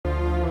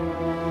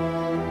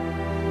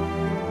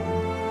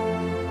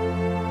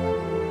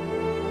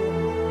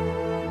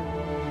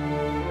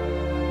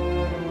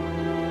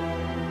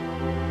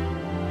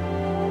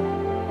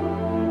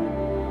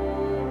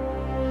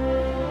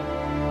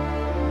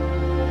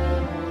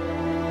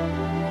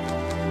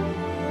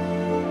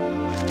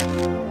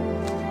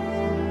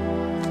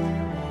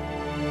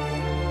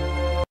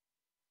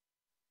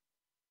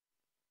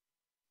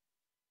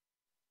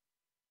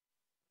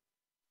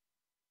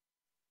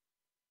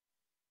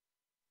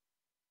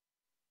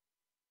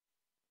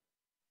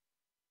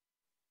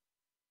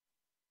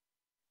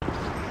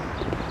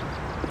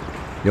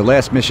Your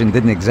last mission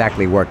didn't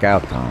exactly work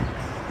out, Tom.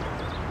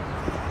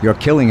 Your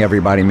killing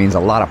everybody means a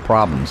lot of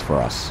problems for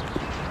us.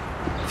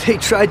 They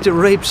tried to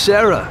rape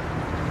Sarah.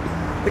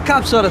 The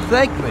cops ought to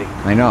thank me.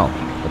 I know,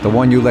 but the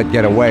one you let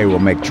get away will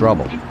make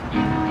trouble.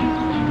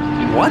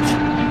 What?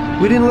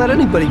 We didn't let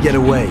anybody get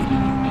away.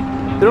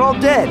 They're all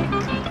dead.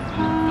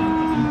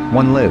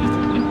 One lived.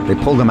 They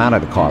pulled him out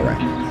of the car wreck.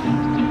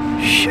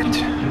 Shit.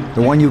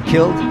 The one you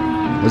killed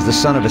was the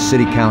son of a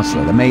city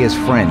councilor, the mayor's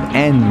friend,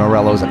 and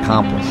Morello's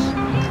accomplice.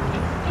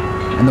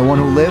 And the one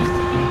who lived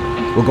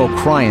will go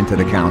crying to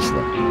the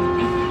councilor.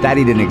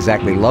 Daddy didn't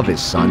exactly love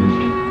his son.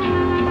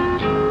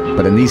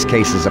 But in these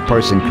cases, a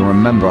person can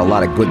remember a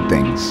lot of good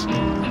things.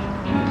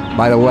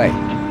 By the way,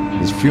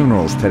 his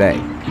funeral's today.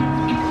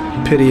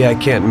 Pity I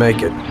can't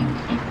make it.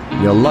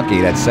 You're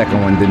lucky that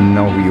second one didn't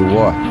know who you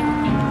were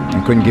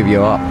and couldn't give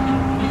you up.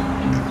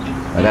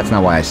 But that's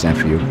not why I sent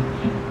for you.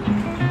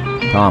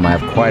 Tom, I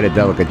have quite a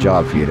delicate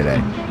job for you today.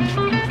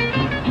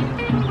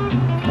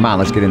 Come on,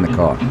 let's get in the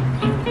car.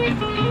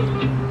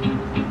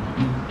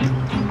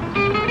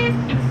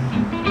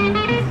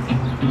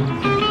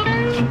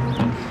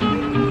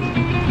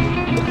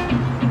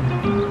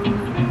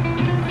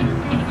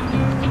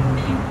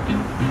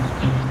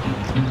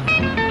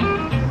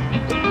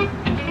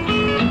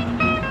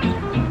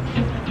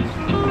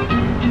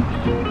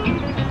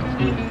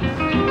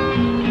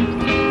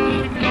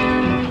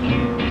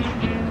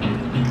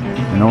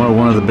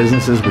 One of the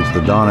businesses which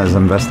the Don has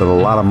invested a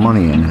lot of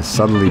money in has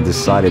suddenly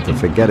decided to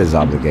forget his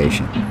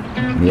obligation.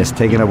 And he has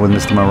taken up with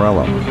Mr.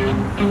 Morello.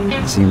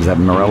 It seems that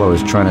Morello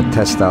is trying to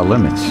test our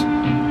limits.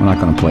 We're not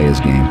going to play his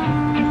game.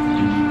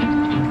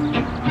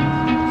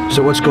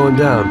 So what's going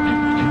down?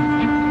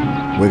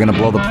 We're going to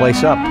blow the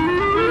place up.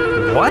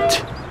 What?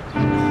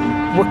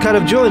 What kind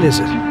of joint is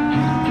it?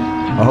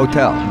 A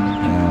hotel.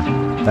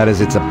 That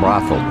is, it's a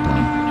brothel,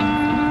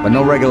 Tom. But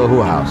no regular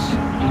who house.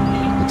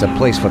 It's a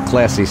place for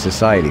classy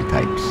society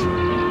types.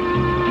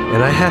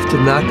 And I have to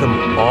knock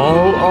them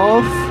all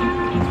off?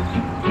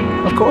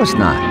 Of course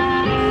not.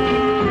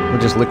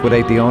 We'll just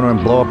liquidate the owner and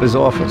blow up his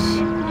office.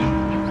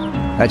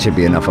 That should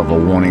be enough of a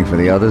warning for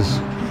the others.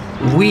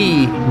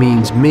 We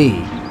means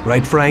me,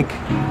 right, Frank?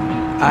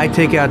 I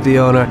take out the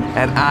owner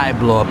and I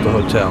blow up the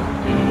hotel.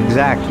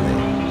 Exactly.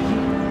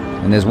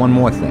 And there's one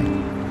more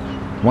thing.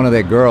 One of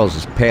their girls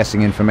is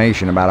passing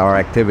information about our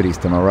activities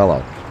to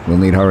Morello. We'll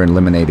need her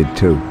eliminated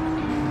too.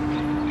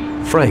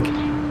 Frank,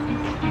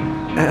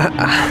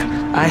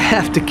 I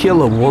have to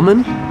kill a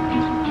woman?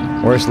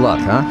 Worse luck,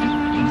 huh?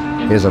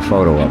 Here's a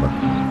photo of her.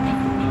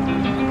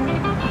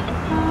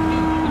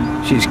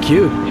 She's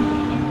cute.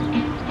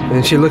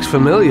 And she looks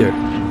familiar.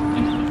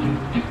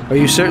 Are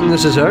you certain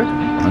this is her?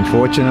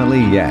 Unfortunately,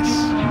 yes.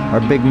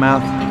 Her big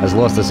mouth has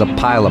lost us a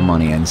pile of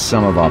money and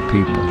some of our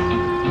people.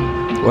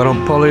 Why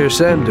don't Paulie or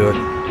Sam do it?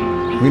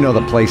 We know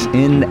the place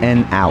in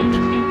and out.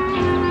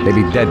 They'd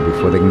be dead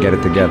before they can get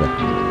it together.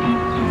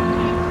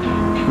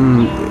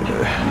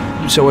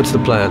 So what's the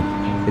plan?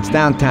 It's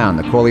downtown,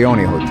 the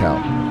Corleone Hotel.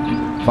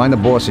 Find the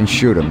boss and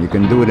shoot him. You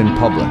can do it in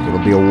public.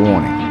 It'll be a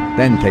warning.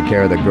 Then take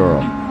care of the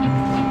girl.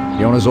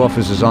 The owner's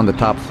office is on the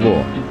top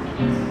floor.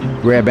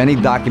 Grab any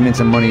documents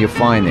and money you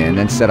find there and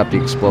then set up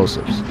the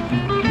explosives.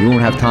 You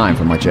won't have time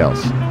for much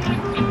else.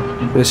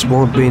 This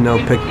won't be no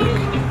picnic.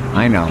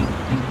 I know.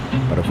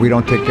 But if we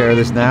don't take care of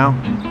this now,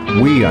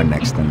 we are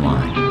next in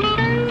line.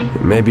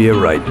 Maybe you're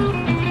right.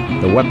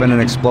 The weapon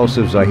and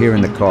explosives are here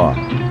in the car.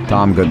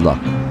 Tom, good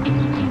luck.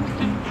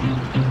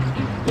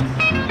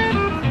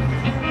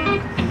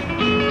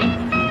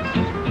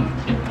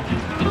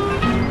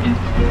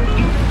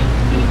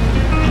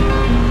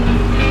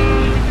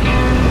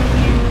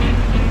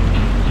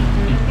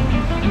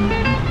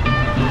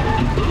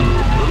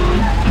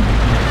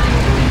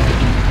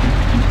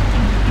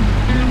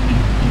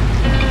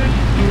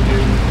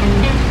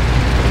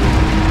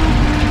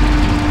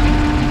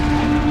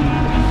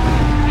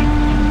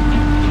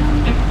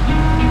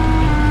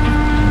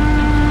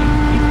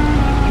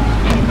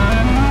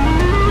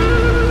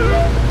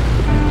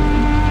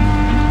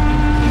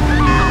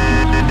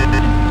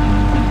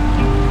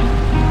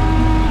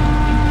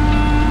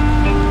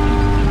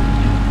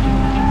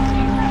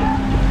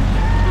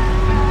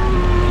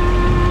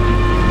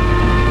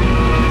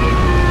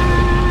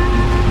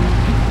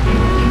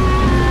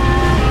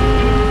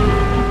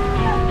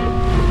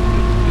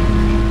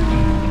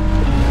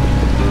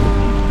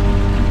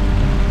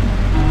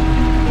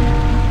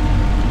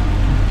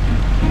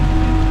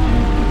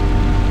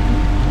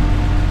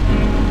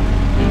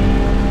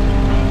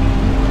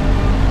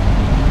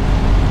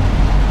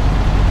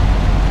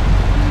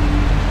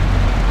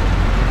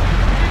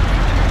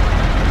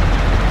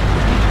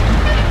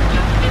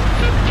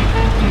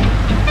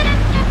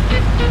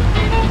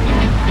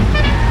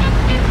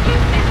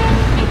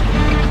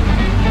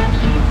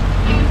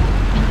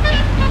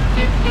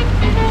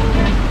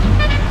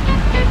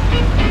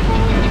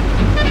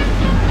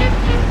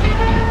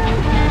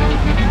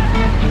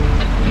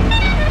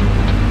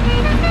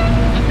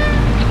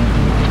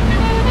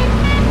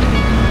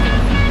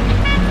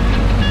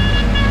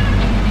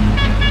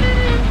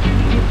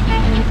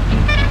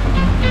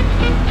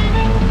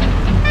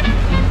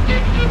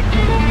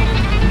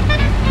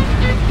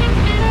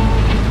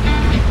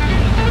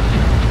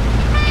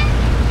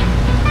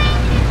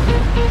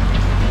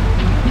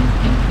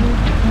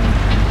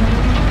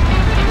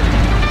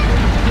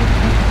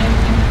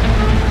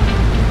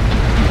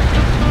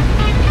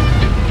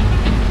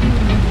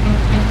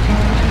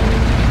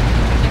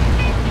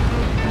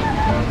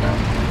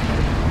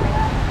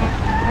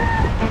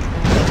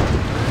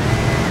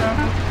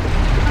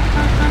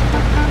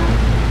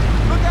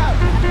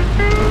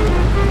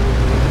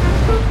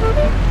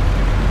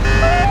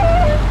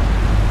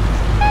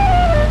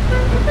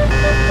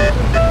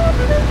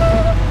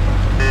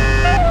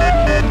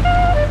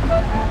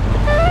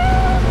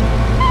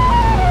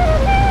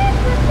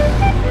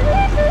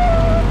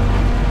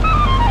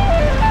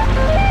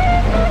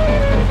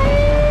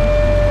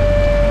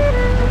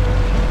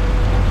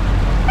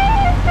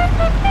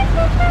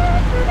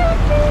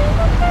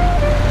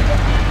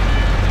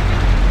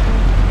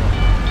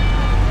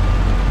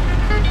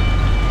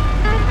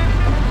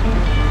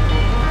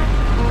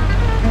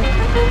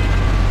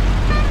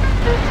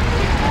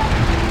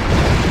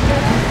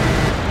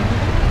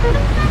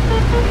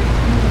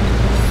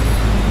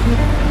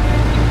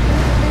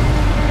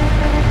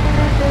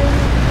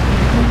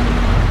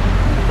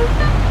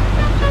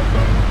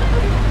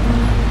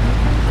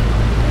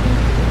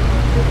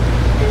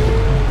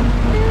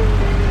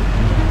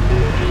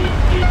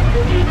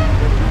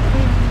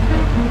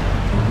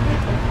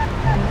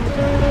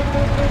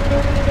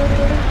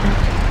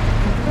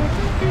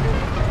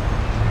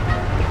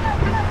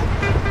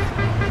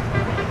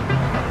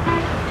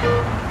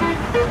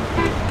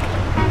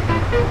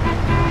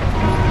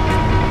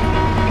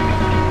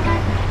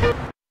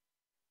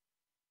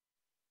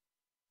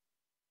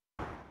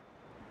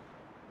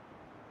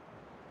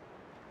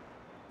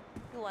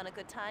 You want a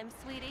good time,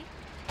 sweetie?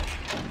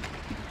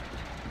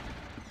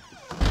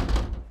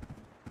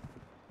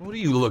 What are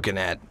you looking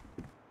at?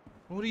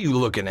 What are you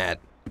looking at?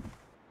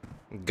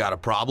 Got a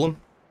problem?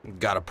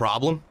 Got a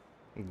problem?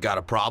 Got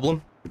a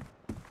problem?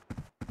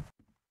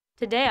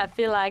 Today I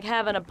feel like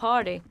having a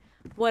party.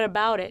 What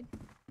about it?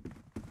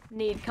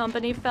 Need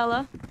company,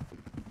 fella?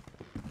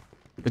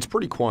 It's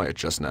pretty quiet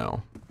just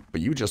now,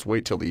 but you just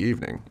wait till the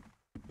evening.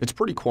 It's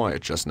pretty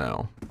quiet just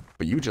now,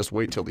 but you just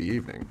wait till the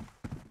evening.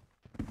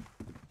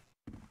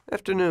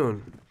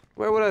 Afternoon.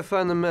 Where would I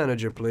find the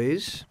manager,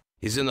 please?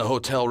 He's in the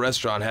hotel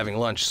restaurant having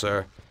lunch,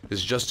 sir.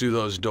 It's just through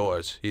those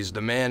doors. He's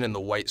the man in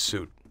the white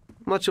suit.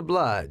 Much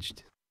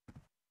obliged.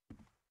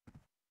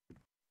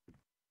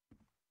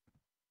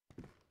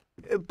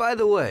 By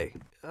the way,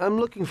 I'm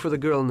looking for the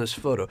girl in this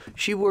photo.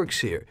 She works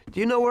here. Do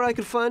you know where I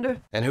could find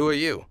her? And who are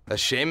you? A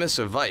Seamus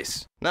or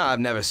Vice? No, I've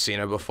never seen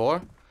her before.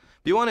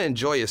 If you want to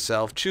enjoy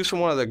yourself, choose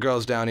from one of the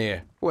girls down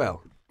here.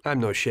 Well, I'm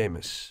no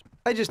Seamus.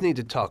 I just need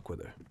to talk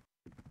with her.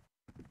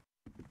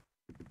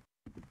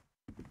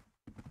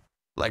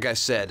 Like I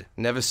said,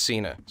 never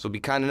seen her, so be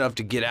kind enough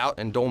to get out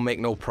and don't make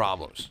no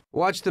problems.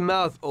 Watch the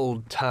mouth,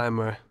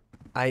 old-timer.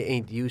 I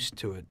ain't used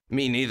to it.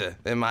 Me neither.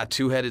 And my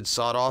two-headed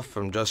sawed-off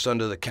from just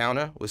under the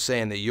counter was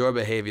saying that your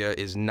behavior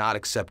is not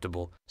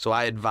acceptable. So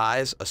I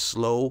advise a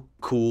slow,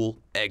 cool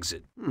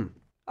exit.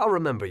 I'll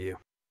remember you.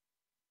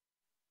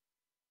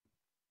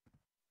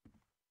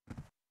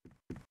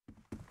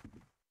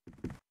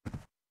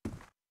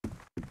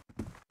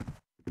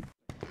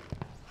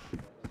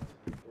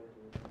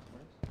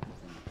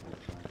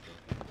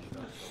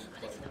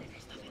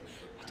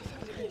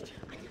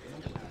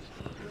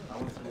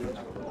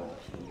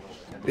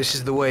 This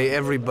is the way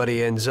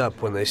everybody ends up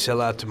when they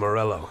sell out to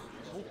Morello.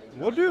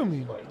 What do you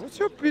mean? What's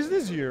your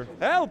business here?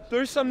 Help!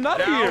 There's some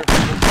nut here!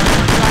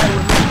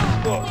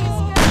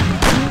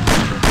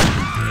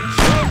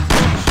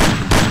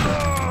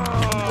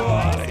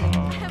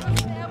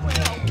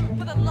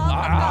 For the love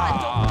of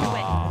God, don't do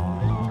it!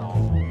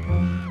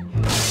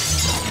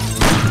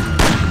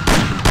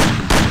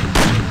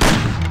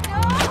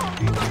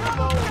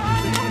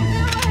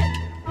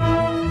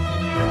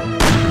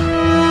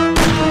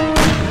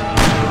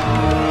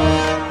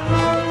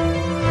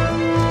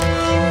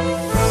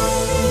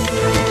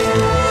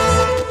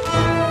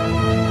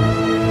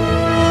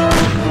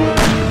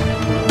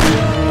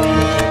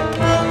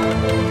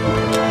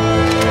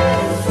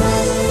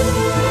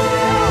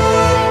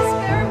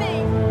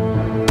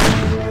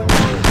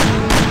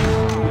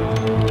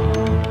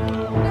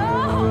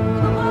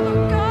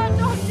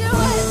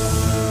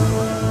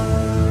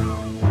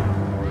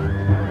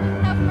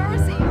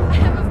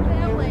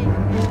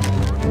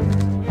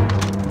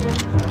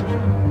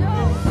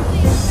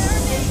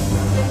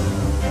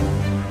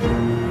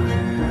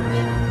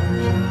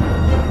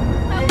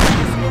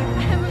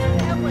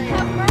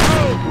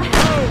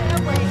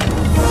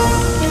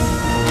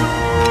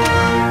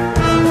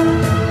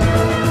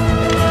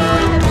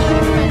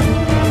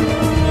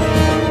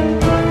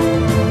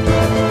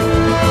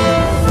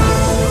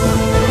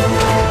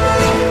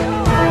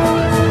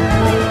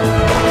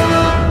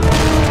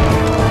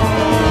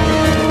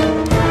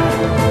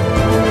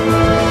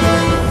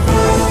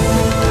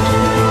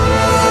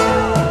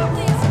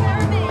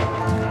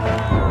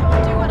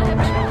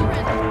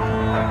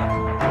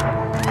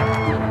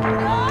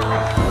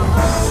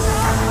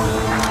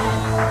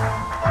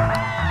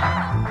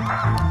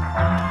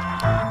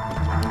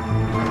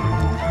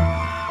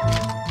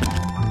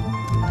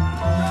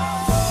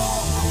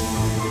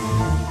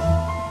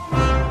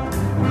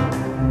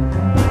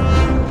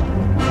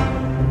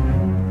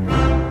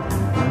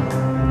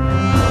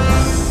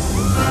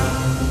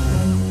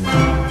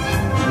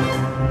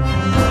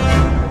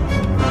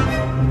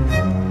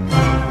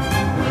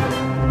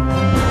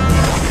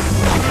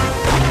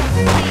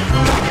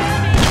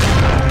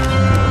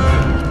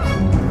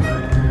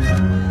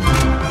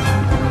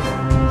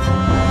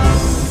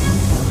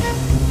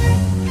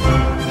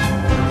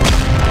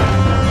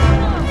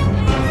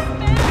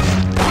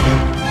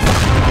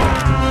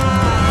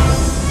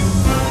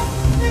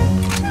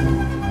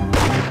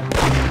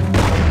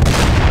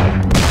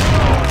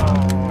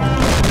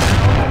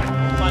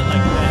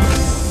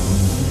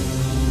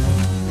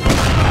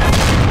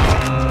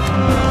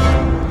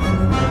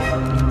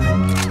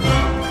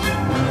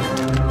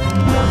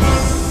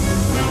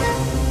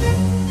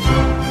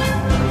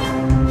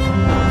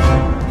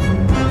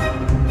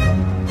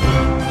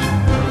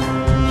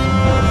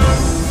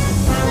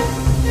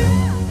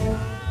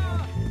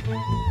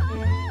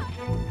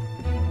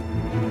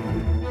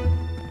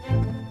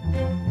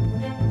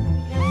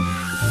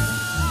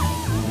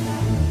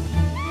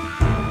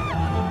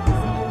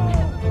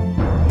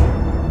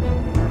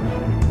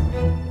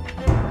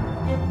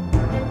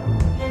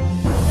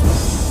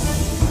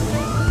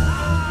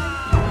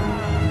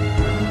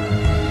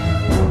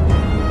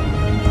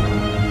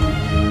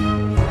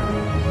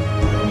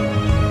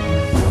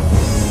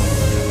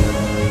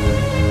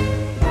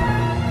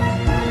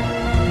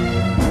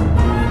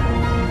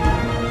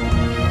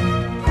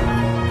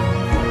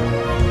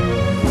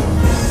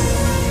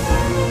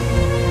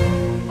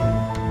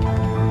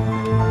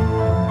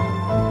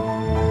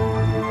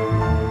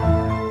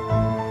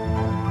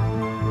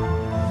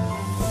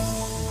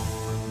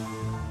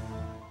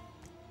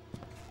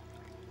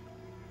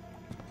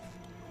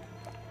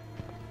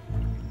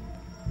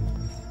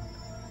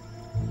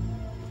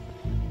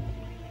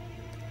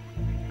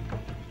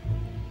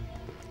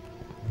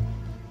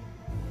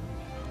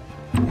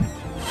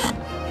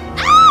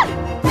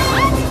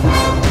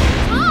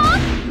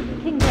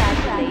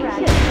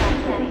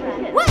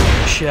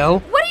 Michelle?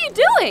 What are you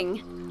doing?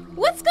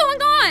 What's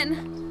going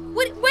on?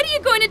 What are you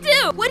going to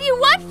do? What do you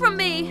want from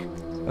me?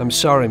 I'm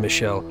sorry,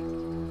 Michelle,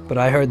 but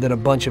I heard that a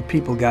bunch of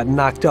people got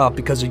knocked off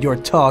because of your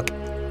talk,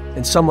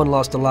 and someone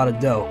lost a lot of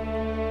dough.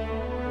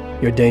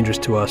 You're dangerous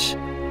to us.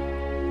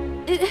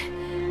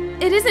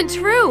 It isn't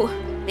true.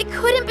 It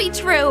couldn't be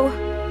true.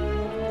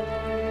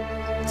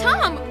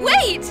 Tom,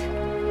 wait!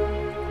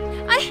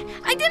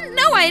 I didn't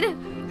know I'd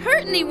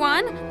hurt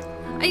anyone.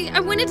 I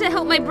wanted to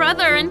help my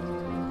brother and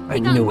I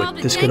knew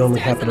it. This could only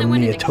happen to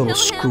me, a total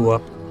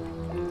screw-up.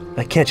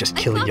 I can't just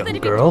kill a young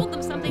girl.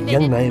 A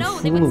young naive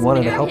fool who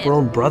wanted to help her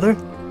own brother?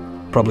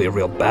 Probably a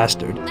real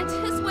bastard.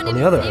 On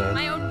the other hand,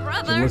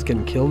 is it worth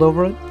getting killed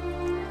over it?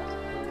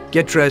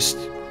 Get dressed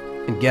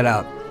and get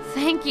out.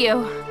 Thank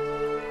you.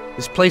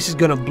 This place is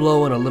gonna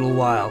blow in a little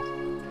while.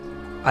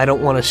 I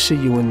don't want to see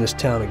you in this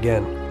town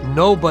again.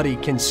 Nobody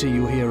can see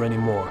you here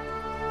anymore.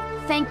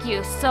 Thank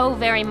you so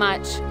very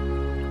much.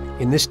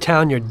 In this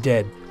town, you're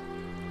dead.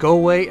 Go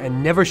away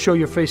and never show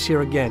your face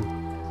here again.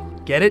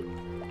 Get it?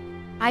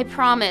 I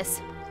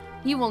promise.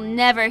 You will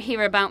never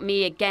hear about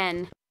me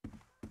again.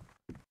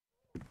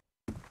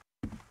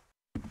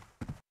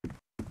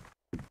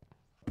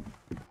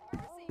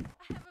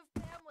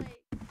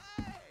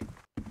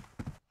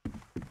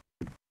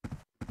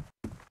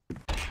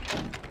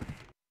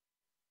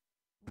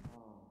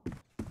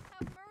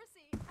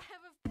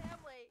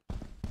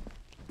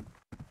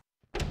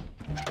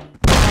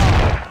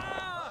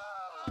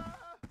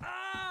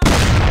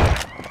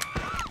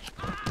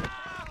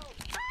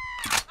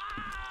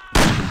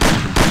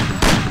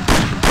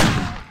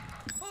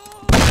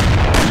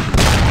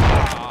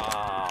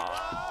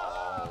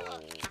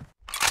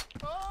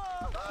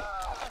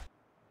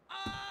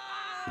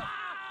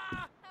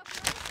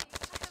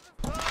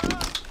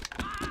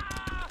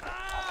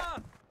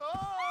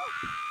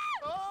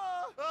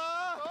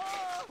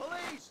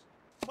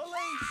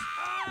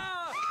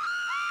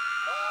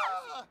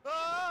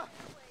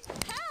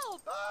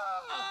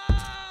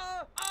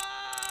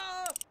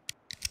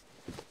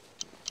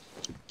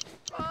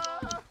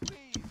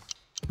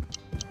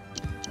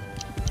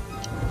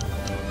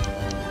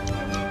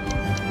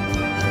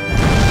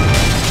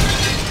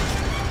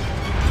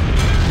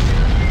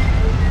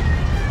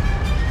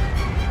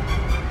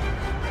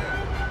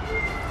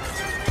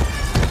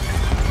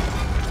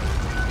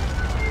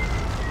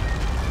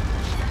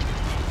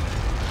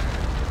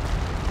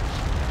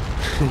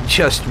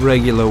 Just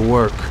regular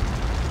work.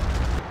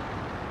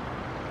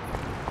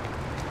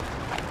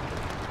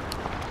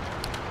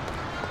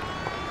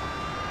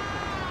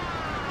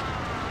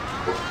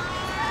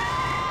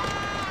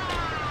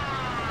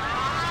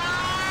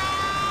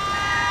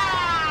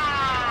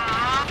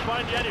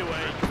 Find you anyway.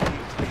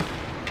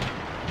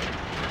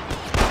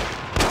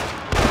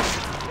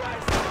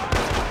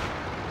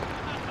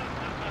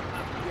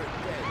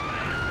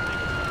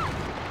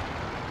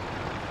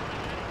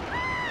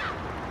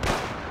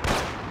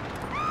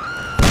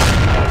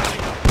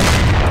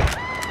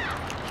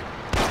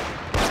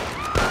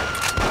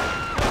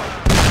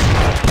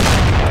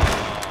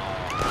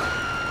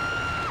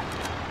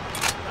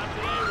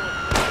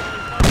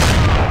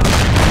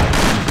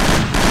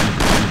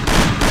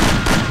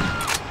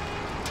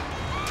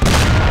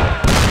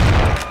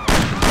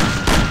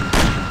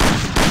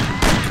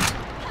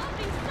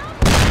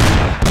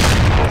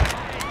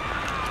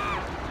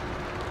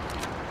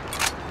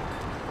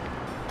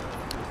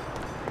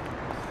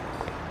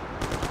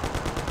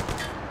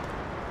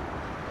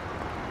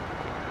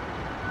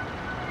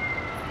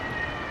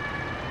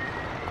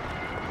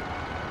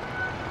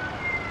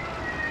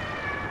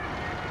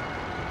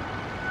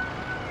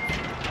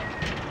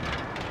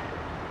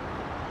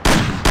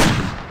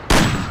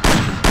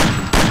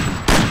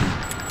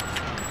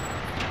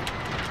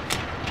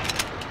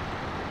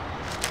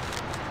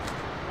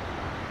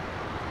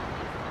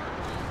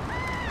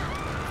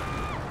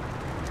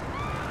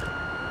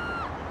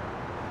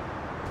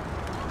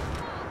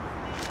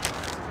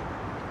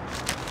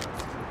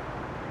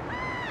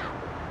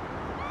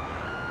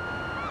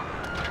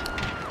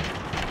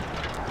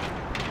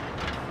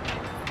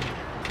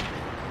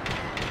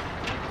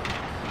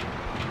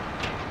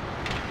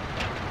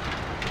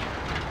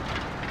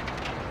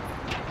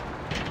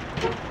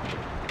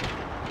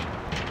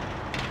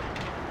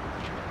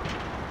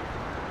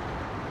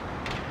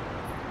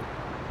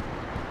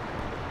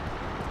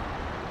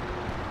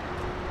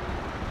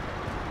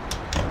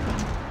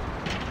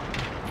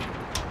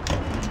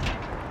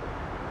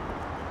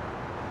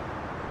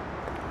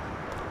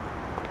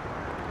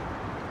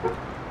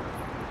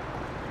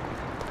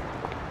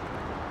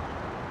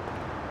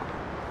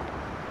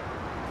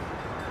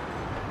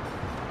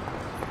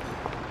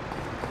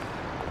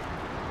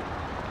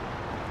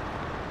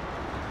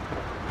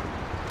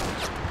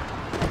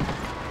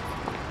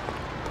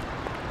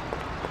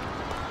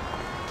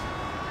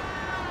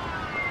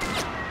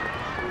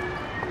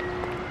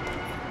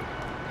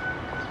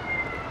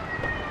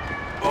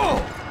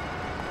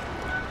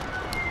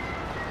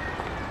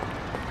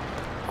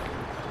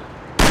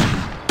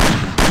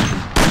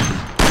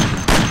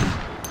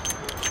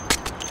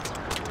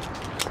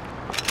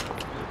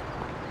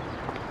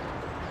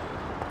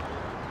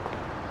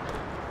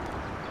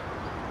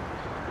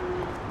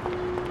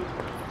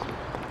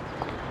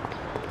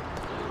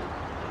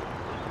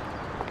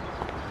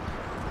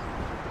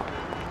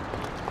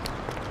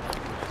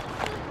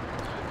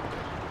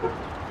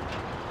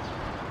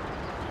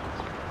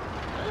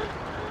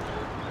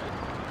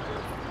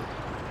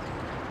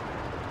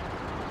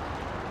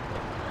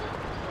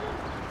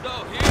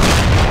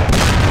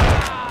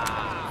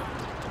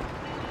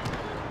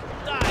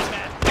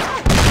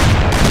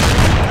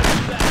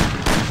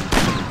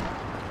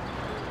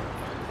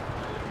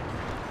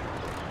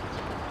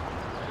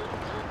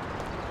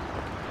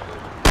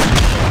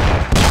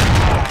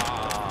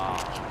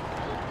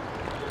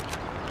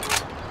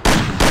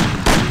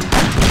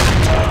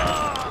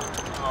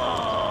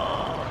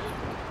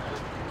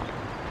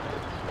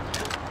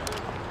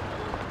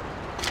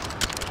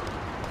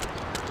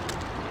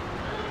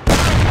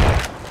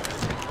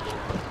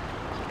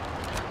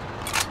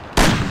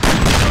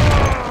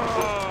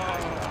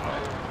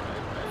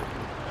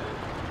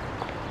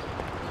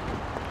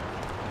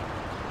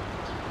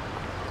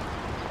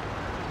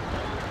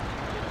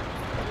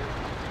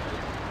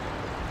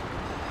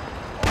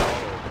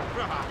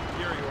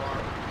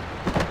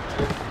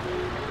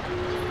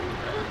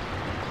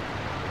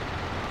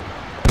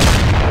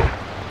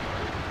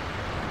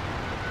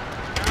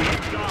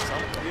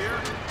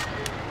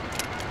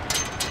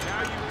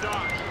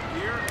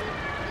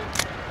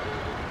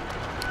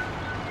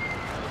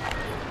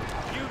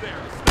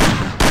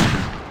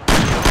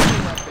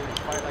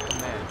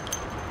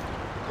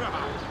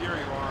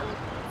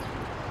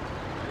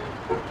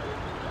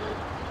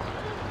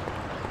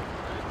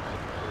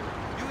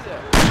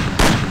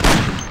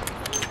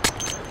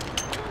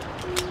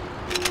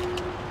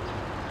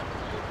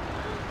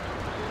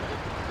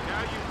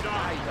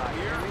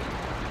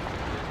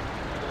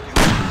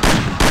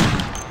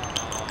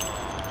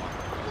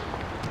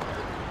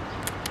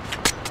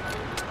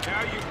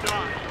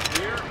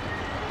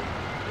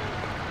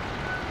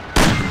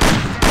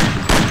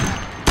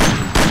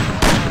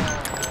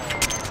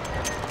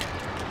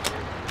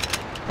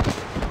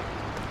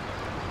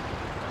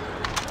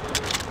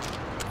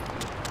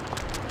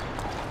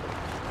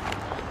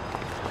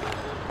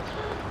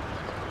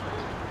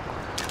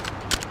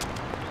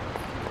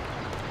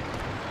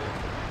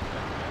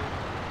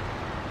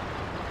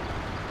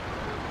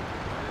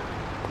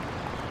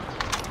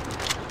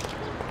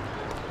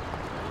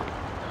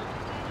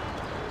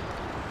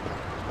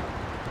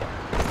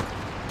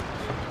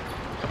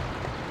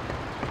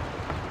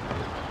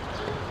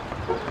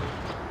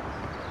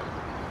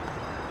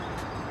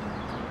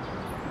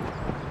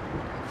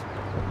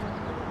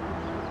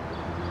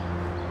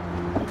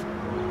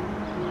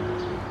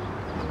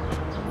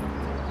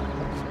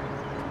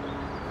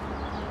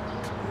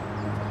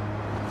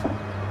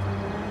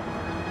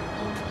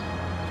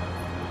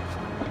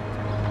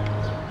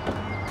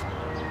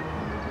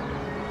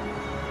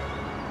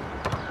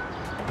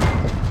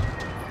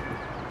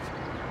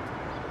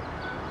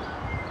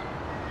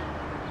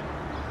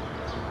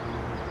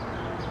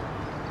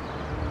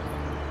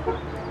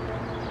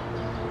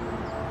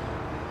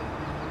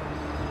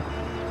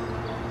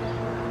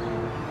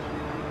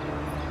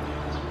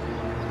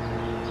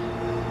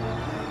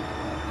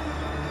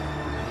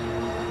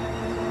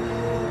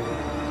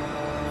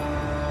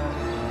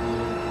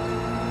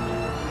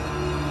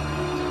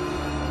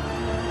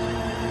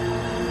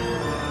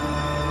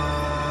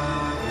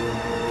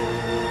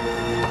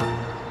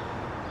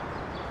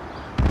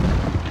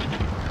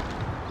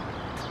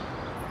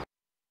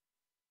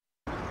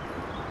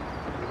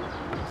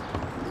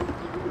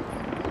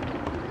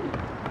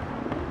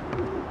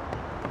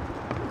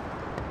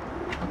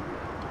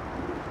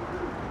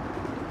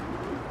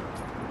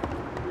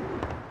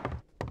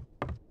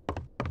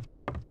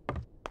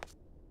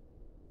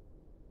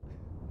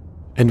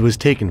 and was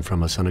taken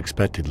from us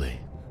unexpectedly.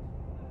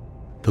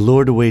 The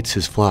Lord awaits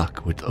his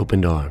flock with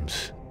opened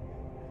arms,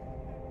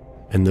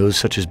 and those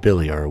such as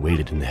Billy are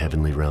awaited in the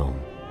heavenly realm.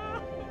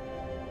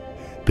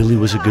 Billy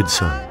was a good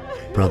son,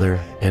 brother,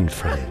 and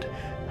friend.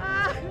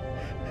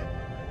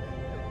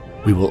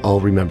 We will all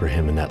remember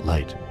him in that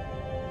light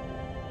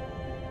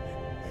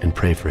and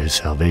pray for his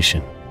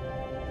salvation,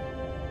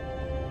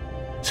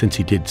 since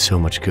he did so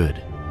much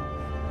good.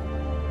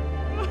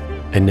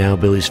 And now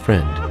Billy's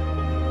friend,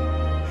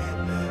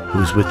 who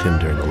was with him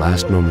during the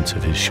last moments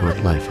of his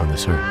short life on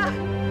this earth,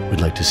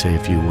 would like to say a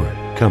few words.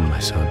 Come, my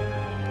son.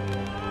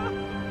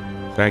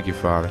 Thank you,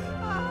 Father.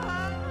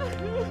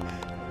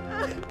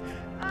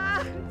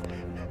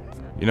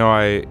 You know,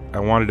 I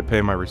wanted to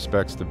pay my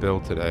respects to Bill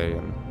today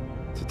and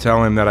to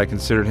tell him that I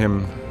considered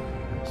him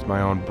as my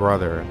own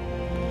brother,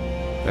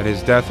 and that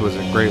his death was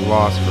a great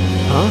loss for me.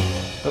 Huh?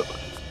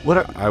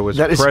 I was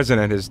present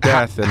at his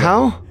death. And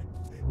how?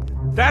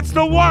 That's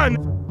the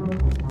one!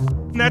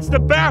 That's the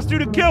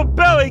bastard who killed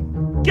Billy!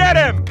 Get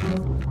him!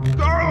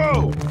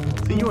 Go!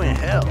 See you in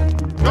hell.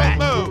 Don't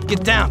move!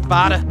 Get down,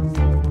 Bada!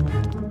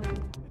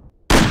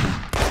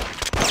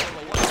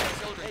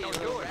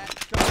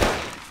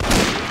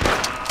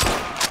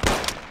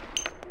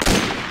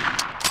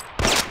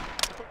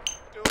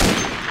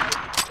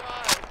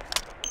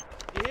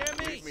 You hear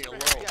me? Leave me alone.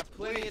 You got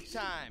plenty of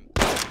time.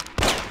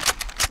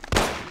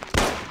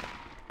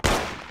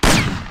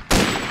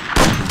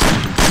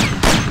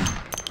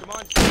 Come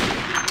on, girl.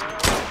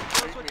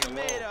 Show us what you're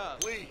made of.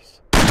 Please.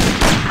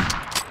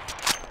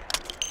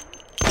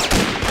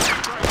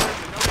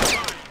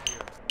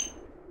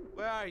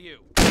 Where are you?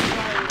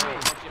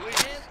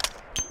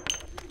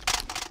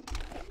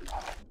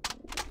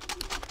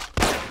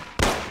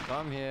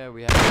 Come here,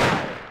 we have...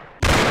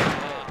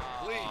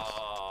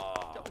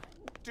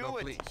 Do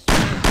it! Please.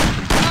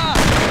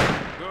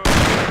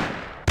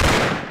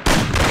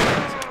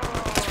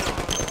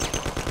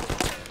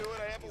 Do it,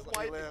 I have a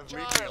wife and child.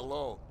 Leave me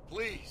alone,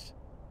 please.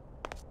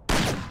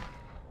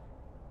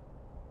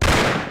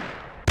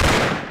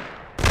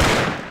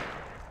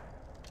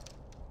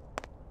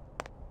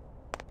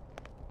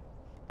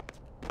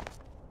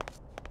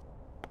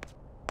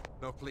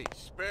 No, please,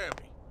 spare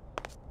me.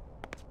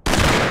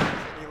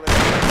 Let me live.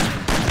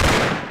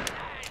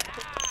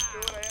 Do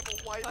it,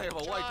 I have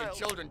a wife and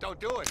children, don't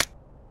do it.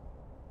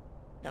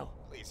 No,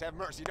 please, have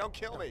mercy, don't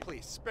kill me.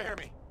 Please, spare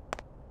me.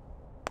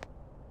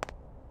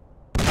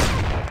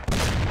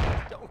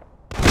 Don't.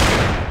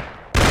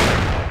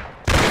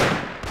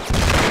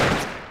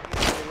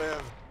 Let me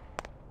live.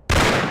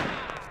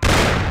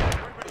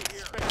 Everybody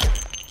here. Spare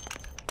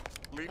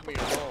me. Leave me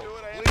alone. Do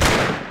it, I have a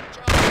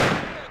child.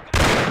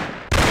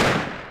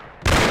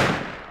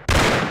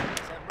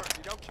 Have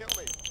mercy, don't kill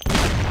me.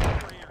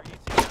 Over here,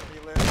 easy. Let me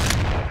live.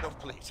 No,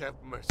 please, have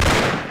mercy, don't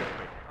kill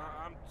me.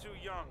 I'm too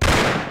young.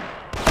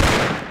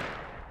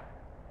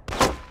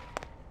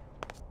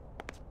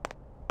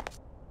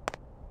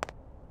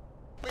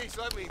 Please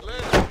let me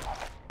live.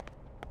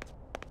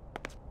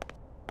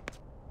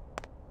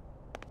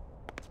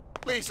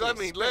 Please let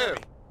me live.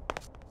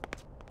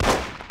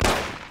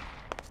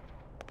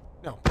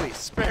 No, please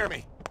spare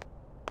me.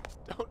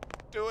 Don't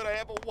do it. I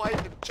have a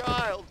wife and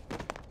child.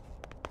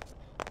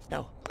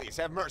 No, please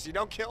have mercy.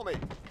 Don't kill me.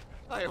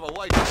 I have a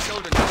wife and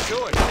children. Don't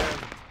do it.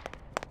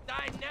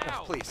 Die now.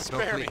 No, please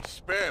spare me.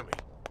 Spare me.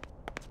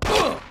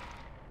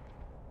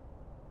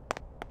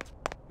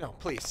 No,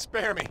 please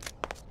spare me.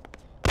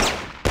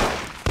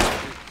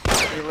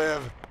 Let me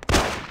live.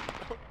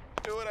 Don't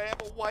do it. I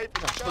have a wife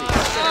and a child.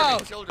 Please spare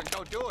me. Children,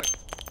 don't do it.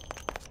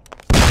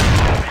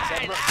 Please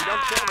have mercy.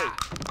 Don't kill me.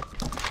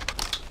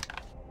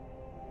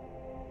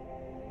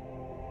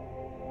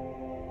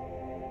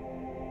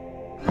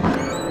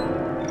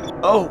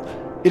 Oh,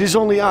 it is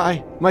only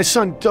I. My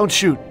son, don't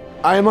shoot.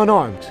 I am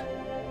unarmed.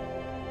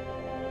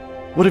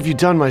 What have you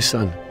done, my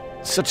son?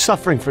 Such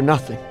suffering for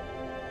nothing.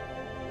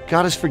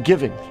 God is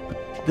forgiving,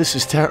 but this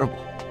is terrible.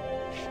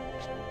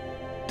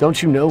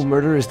 Don't you know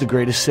murder is the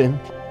greatest sin?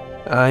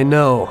 I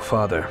know,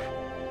 Father.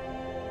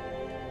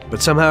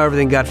 But somehow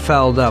everything got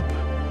fouled up.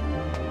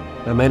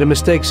 I made a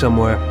mistake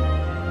somewhere.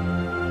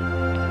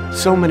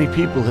 So many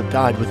people have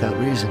died without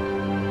reason.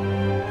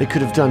 They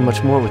could have done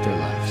much more with their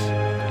lives.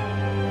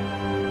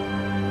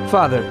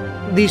 Father,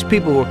 these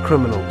people were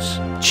criminals,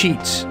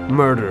 cheats,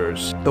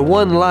 murderers. The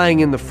one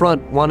lying in the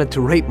front wanted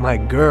to rape my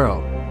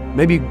girl.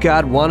 Maybe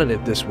God wanted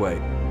it this way.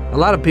 A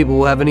lot of people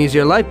will have an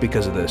easier life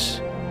because of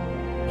this.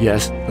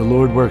 Yes, the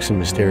Lord works in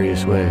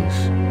mysterious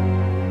ways.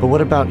 But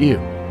what about you?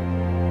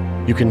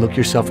 You can look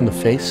yourself in the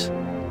face?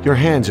 Your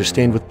hands are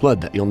stained with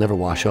blood that you'll never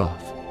wash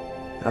off.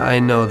 I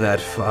know that,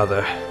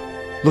 Father.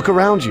 Look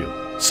around you.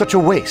 Such a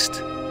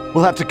waste.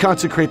 We'll have to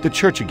consecrate the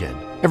church again.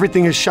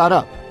 Everything is shot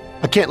up.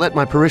 I can't let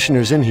my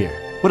parishioners in here.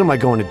 What am I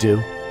going to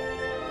do?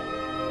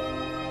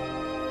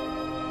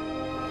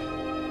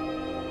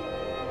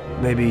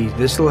 Maybe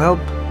this'll help?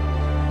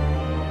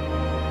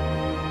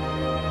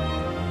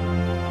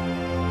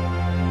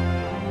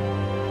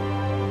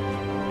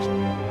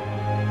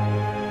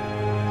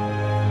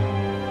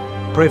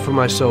 Pray for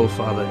my soul,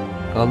 Father.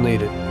 I'll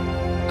need it.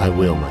 I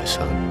will, my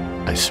son.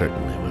 I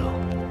certainly will.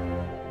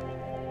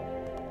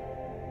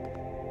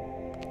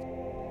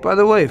 By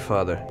the way,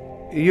 Father,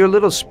 your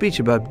little speech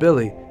about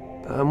Billy,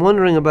 I'm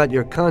wondering about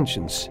your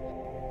conscience.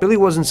 Billy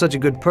wasn't such a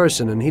good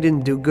person, and he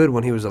didn't do good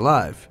when he was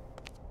alive.